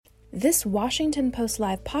This Washington Post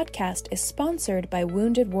Live podcast is sponsored by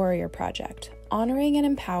Wounded Warrior Project, honoring and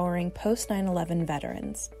empowering post 9/11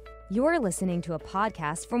 veterans. You're listening to a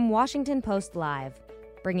podcast from Washington Post Live,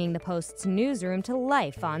 bringing the Post's newsroom to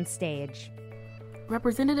life on stage.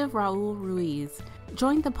 Representative Raul Ruiz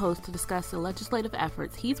joined the Post to discuss the legislative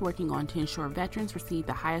efforts he's working on to ensure veterans receive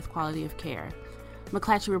the highest quality of care.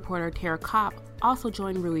 McClatchy reporter Tara Kopp also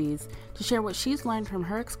joined Ruiz to share what she's learned from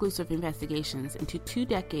her exclusive investigations into 2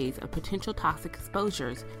 decades of potential toxic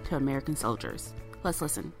exposures to American soldiers. Let's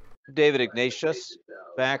listen. David Ignatius,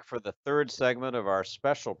 back for the third segment of our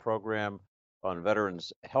special program on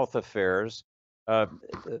Veterans Health Affairs.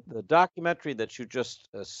 The documentary that you just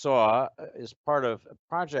saw is part of a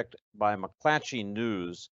project by McClatchy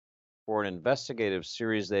News for an investigative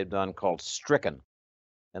series they've done called Stricken.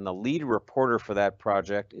 And the lead reporter for that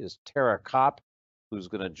project is Tara Kopp, who's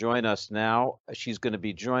going to join us now. She's going to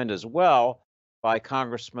be joined as well by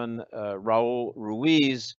Congressman Raul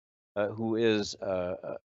Ruiz, who is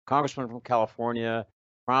a congressman from California,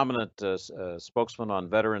 prominent spokesman on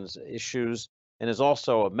veterans issues, and is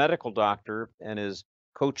also a medical doctor and is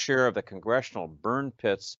co-chair of the Congressional Burn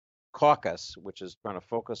Pits Caucus, which is trying to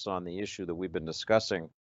focus on the issue that we've been discussing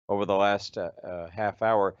over the last half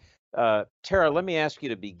hour. Tara, let me ask you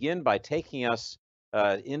to begin by taking us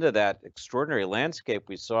into that extraordinary landscape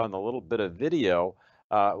we saw in the little bit of video.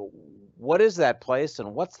 What is that place,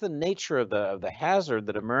 and what's the nature of the hazard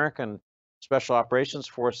that American Special Operations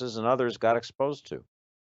Forces and others got exposed to?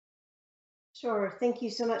 Sure. Thank you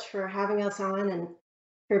so much for having us on and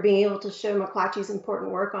for being able to show McClatchy's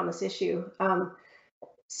important work on this issue.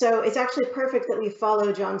 So it's actually perfect that we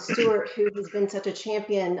follow Jon Stewart, who has been such a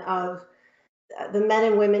champion of the men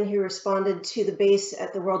and women who responded to the base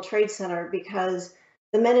at the World Trade Center, because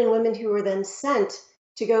the men and women who were then sent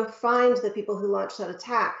to go find the people who launched that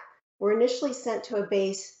attack were initially sent to a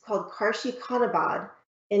base called Karshi Khanabad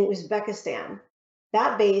in Uzbekistan.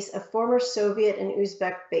 That base, a former Soviet and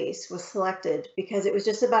Uzbek base, was selected because it was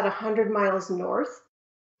just about 100 miles north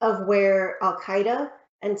of where Al-Qaeda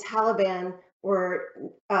and Taliban were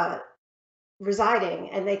residing,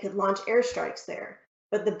 and they could launch airstrikes there.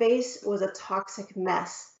 But the base was a toxic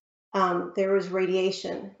mess. There was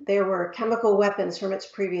radiation. There were chemical weapons from its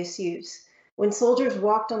previous use. When soldiers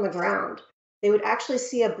walked on the ground, they would actually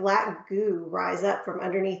see a black goo rise up from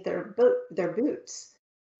underneath their boots.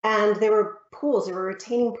 And there were pools, there were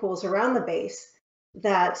retaining pools around the base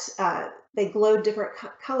that they glowed different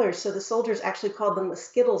colors. So the soldiers actually called them the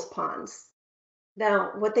Skittles ponds.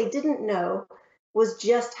 Now, what they didn't know was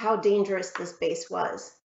just how dangerous this base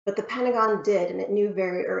was. But the Pentagon did, and it knew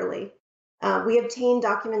very early. We obtained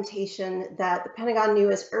documentation that the Pentagon knew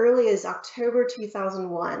as early as October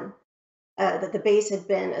 2001 that the base had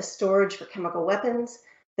been a storage for chemical weapons,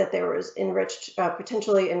 that there was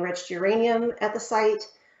potentially enriched uranium at the site.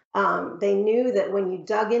 They knew that when you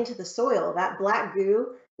dug into the soil, that black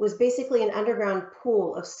goo was basically an underground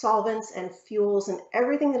pool of solvents and fuels and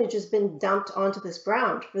everything that had just been dumped onto this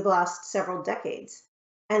ground for the last several decades.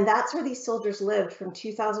 And that's where these soldiers lived from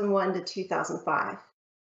 2001 to 2005.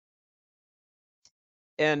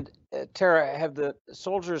 And Tara, have the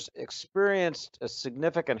soldiers experienced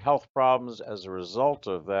significant health problems as a result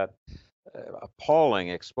of that appalling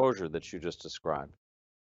exposure that you just described?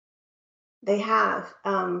 They have.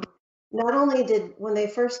 Not only did, when they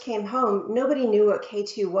first came home, nobody knew what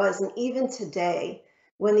K2 was. And even today,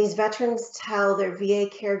 when these veterans tell their VA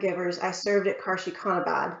caregivers, I served at Karshi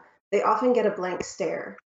Khanabad, they often get a blank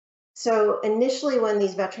stare. So initially, when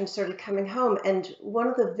these veterans started coming home, and one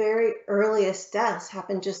of the very earliest deaths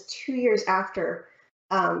happened just 2 years after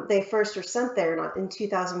they first were sent there, not in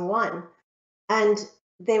 2001, and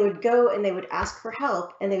they would go and they would ask for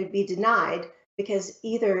help, and they would be denied because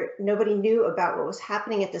either nobody knew about what was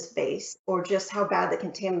happening at this base or just how bad the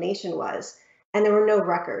contamination was, and there were no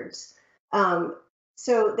records.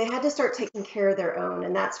 So they had to start taking care of their own,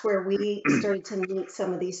 and that's where we started to meet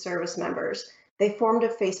some of these service members. They formed a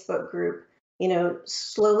Facebook group.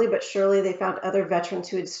 Slowly but surely, they found other veterans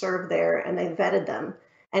who had served there, and they vetted them.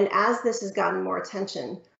 And as this has gotten more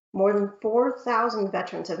attention, more than 4,000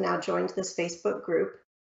 veterans have now joined this Facebook group.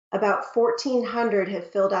 About 1,400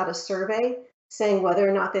 have filled out a survey saying whether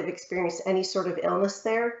or not they've experienced any sort of illness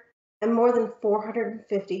there, and more than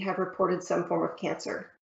 450 have reported some form of cancer.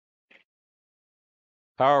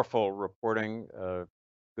 Powerful reporting.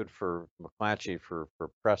 Good for McClatchy for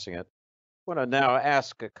pressing it. I want to now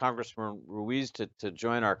ask Congressman Ruiz to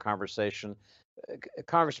join our conversation.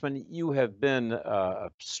 Congressman, you have been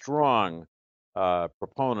a strong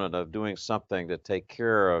proponent of doing something to take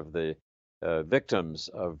care of the victims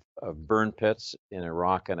of burn pits in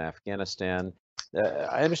Iraq and Afghanistan.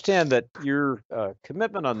 I understand that your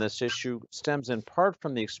commitment on this issue stems in part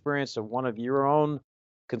from the experience of one of your own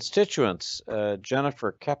constituents,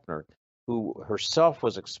 Jennifer Kepner, who herself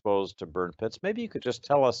was exposed to burn pits. Maybe you could just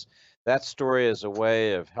tell us that story as a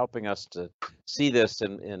way of helping us to see this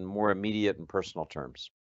in more immediate and personal terms.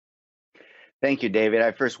 Thank you, David.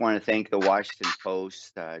 I first want to thank the Washington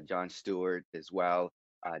Post, Jon Stewart as well,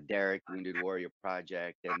 Derek, Wounded Warrior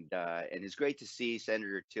Project, and it's great to see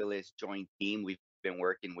Senator Tillis join team. We've been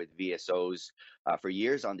working with VSOs for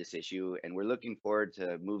years on this issue, and we're looking forward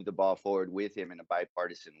to move the ball forward with him in a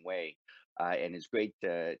bipartisan way. And it's great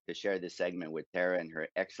to share this segment with Tara and her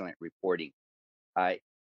excellent reporting.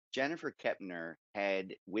 Jennifer Kepner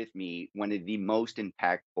had with me one of the most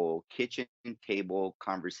impactful kitchen table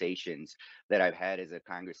conversations that I've had as a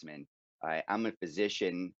congressman. I'm a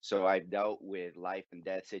physician, so I've dealt with life and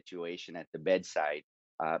death situation at the bedside.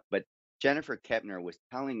 But Jennifer Kepner was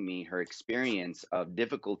telling me her experience of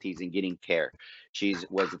difficulties in getting care. She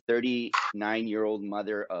was a 39-year-old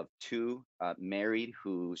mother of two, married,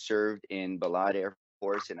 who served in Balad Air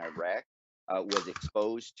Force in Iraq. Was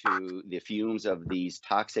exposed to the fumes of these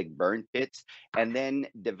toxic burn pits and then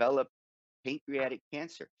developed pancreatic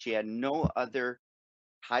cancer. She had no other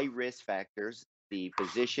high risk factors. The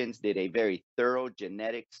physicians did a very thorough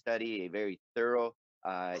genetic study, a very thorough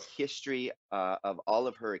history of all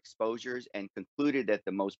of her exposures, and concluded that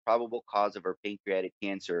the most probable cause of her pancreatic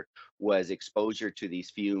cancer was exposure to these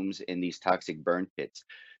fumes in these toxic burn pits.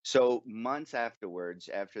 So months afterwards,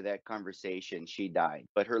 after that conversation, she died.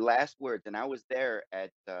 But her last words, and I was there at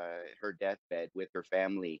her deathbed with her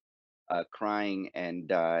family, crying and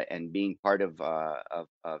being part of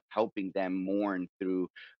helping them mourn through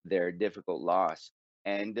their difficult loss.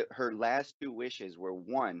 And her last two wishes were,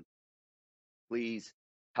 one, please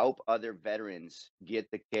help other veterans get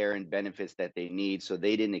the care and benefits that they need so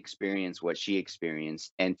they didn't experience what she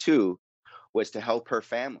experienced. And two was to help her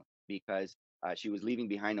family because she was leaving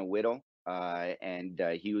behind a widow and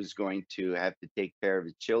he was going to have to take care of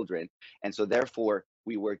his children. And so therefore,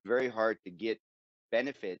 we worked very hard to get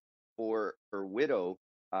benefit for her widow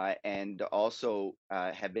and also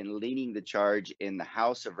have been leading the charge in the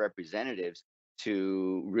House of Representatives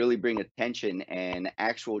to really bring attention and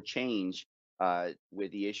actual change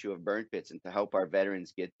with the issue of burn pits and to help our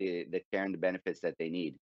veterans get the care and the benefits that they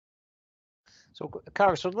need. So,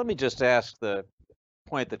 Congressman, let me just ask the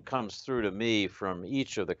point that comes through to me from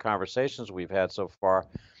each of the conversations we've had so far.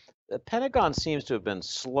 The Pentagon seems to have been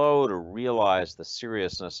slow to realize the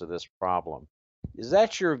seriousness of this problem. Is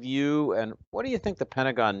that your view? And what do you think the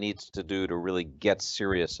Pentagon needs to do to really get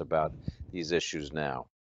serious about these issues now?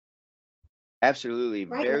 Absolutely,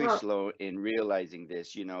 Right very now, slow in realizing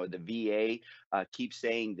this. You know, the VA keeps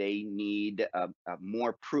saying they need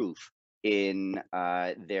more proof in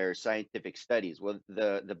their scientific studies. Well,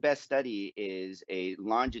 the best study is a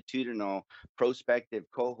longitudinal prospective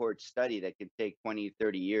cohort study that can take 20,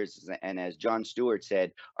 30 years. And as Jon Stewart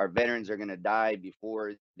said, our veterans are going to die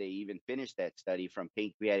before they even finish that study from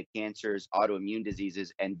pancreatic cancers, autoimmune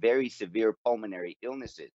diseases, and very severe pulmonary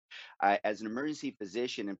illnesses. As an emergency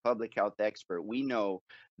physician and public health expert, we know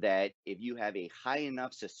that if you have a high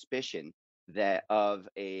enough suspicion that of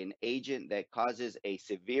an agent that causes a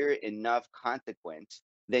severe enough consequence,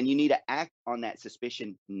 then you need to act on that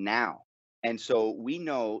suspicion now. And so we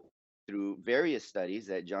know through various studies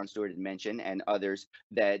that Jon Stewart had mentioned and others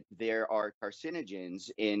that there are carcinogens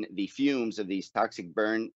in the fumes of these toxic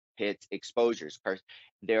burn pit exposures.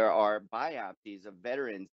 There are biopsies of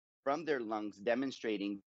veterans from their lungs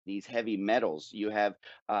demonstrating these heavy metals. You have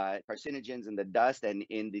carcinogens in the dust and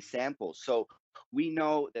in the samples. So we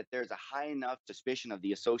know that there's a high enough suspicion of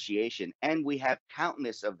the association, and we have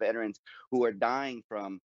countless of veterans who are dying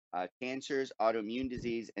from cancers, autoimmune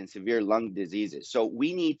disease, and severe lung diseases. So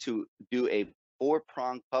we need to do a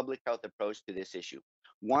four-pronged public health approach to this issue.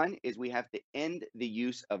 One is we have to end the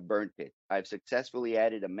use of burn pits. I've successfully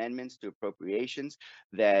added amendments to appropriations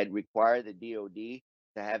that require the DoD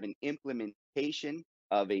to have an implementation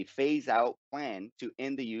of a phase-out plan to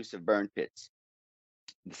end the use of burn pits.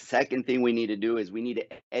 The second thing we need to do is we need to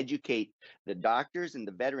educate the doctors and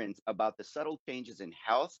the veterans about the subtle changes in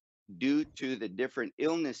health due to the different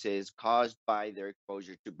illnesses caused by their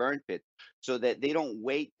exposure to burn pits so that they don't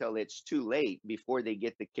wait till it's too late before they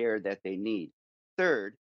get the care that they need.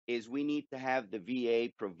 Third is we need to have the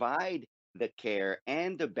VA provide the care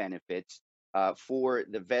and the benefits for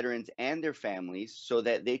the veterans and their families so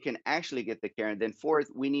that they can actually get the care. And then fourth,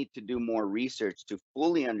 we need to do more research to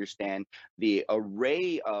fully understand the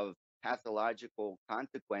array of pathological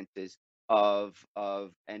consequences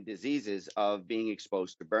and diseases of being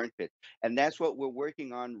exposed to burn pits. And that's what we're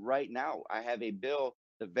working on right now. I have a bill,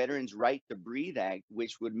 the Veterans Right to Breathe Act,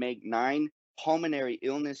 which would make 9 pulmonary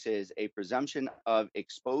illnesses a presumption of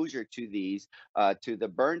exposure to these, to the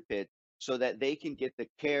burn pit, so that they can get the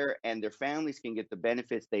care and their families can get the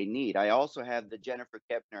benefits they need. I also have the Jennifer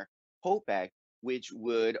Kepner Hope Act, which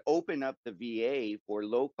would open up the VA for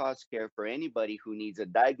low-cost care for anybody who needs a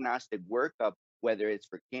diagnostic workup, whether it's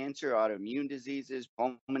for cancer, autoimmune diseases,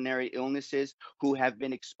 pulmonary illnesses, who have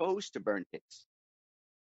been exposed to burn pits.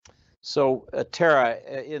 So, Tara,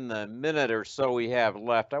 in the minute or so we have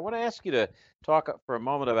left, I want to ask you to talk for a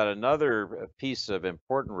moment about another piece of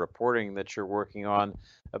important reporting that you're working on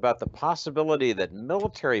about the possibility that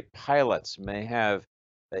military pilots may have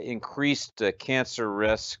increased cancer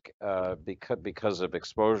risk because of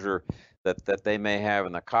exposure that they may have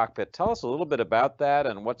in the cockpit. Tell us a little bit about that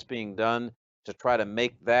and what's being done to try to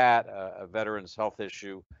make that a veterans' health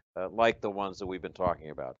issue like the ones that we've been talking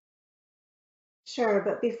about. Sure,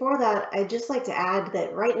 but before that, I'd just like to add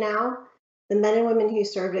that right now, the men and women who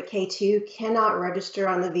served at K2 cannot register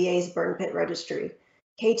on the VA's burn pit registry.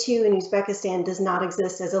 K2 in Uzbekistan does not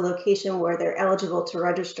exist as a location where they're eligible to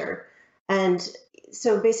register. And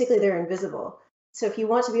so basically they're invisible. So if you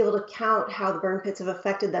want to be able to count how the burn pits have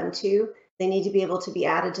affected them too, they need to be able to be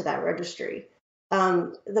added to that registry.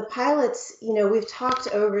 The pilots, we've talked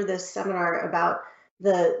over this seminar about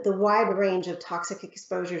the wide range of toxic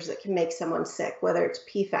exposures that can make someone sick, whether it's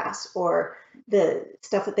PFAS or the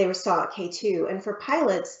stuff that they saw at K2. And for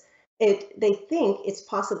pilots, they think it's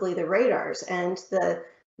possibly the radars and the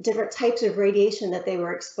different types of radiation that they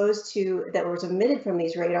were exposed to that was emitted from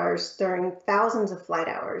these radars during thousands of flight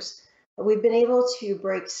hours. We've been able to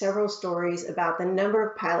break several stories about the number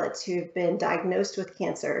of pilots who've been diagnosed with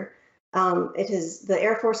cancer. The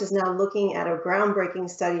Air Force is now looking at a groundbreaking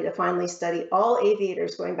study to finally study all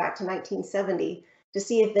aviators going back to 1970 to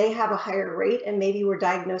see if they have a higher rate and maybe were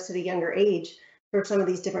diagnosed at a younger age for some of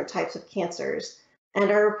these different types of cancers. And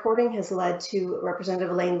our reporting has led to Representative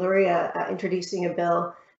Elaine Luria introducing a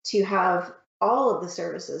bill to have all of the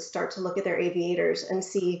services start to look at their aviators and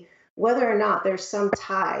see whether or not there's some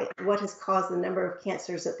tie, what has caused the number of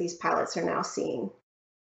cancers that these pilots are now seeing.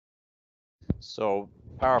 So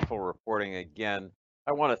powerful reporting again.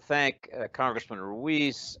 I want to thank Congressman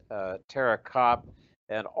Ruiz, Tara Kopp,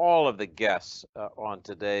 and all of the guests on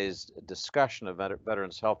today's discussion of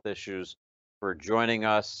veterans' health issues for joining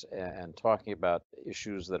us and talking about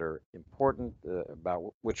issues that are important,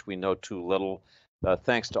 about which we know too little.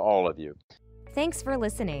 Thanks to all of you. Thanks for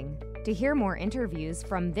listening. To hear more interviews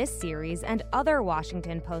from this series and other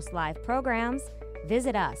Washington Post Live programs,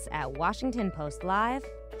 visit us at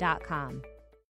WashingtonPostLive.com.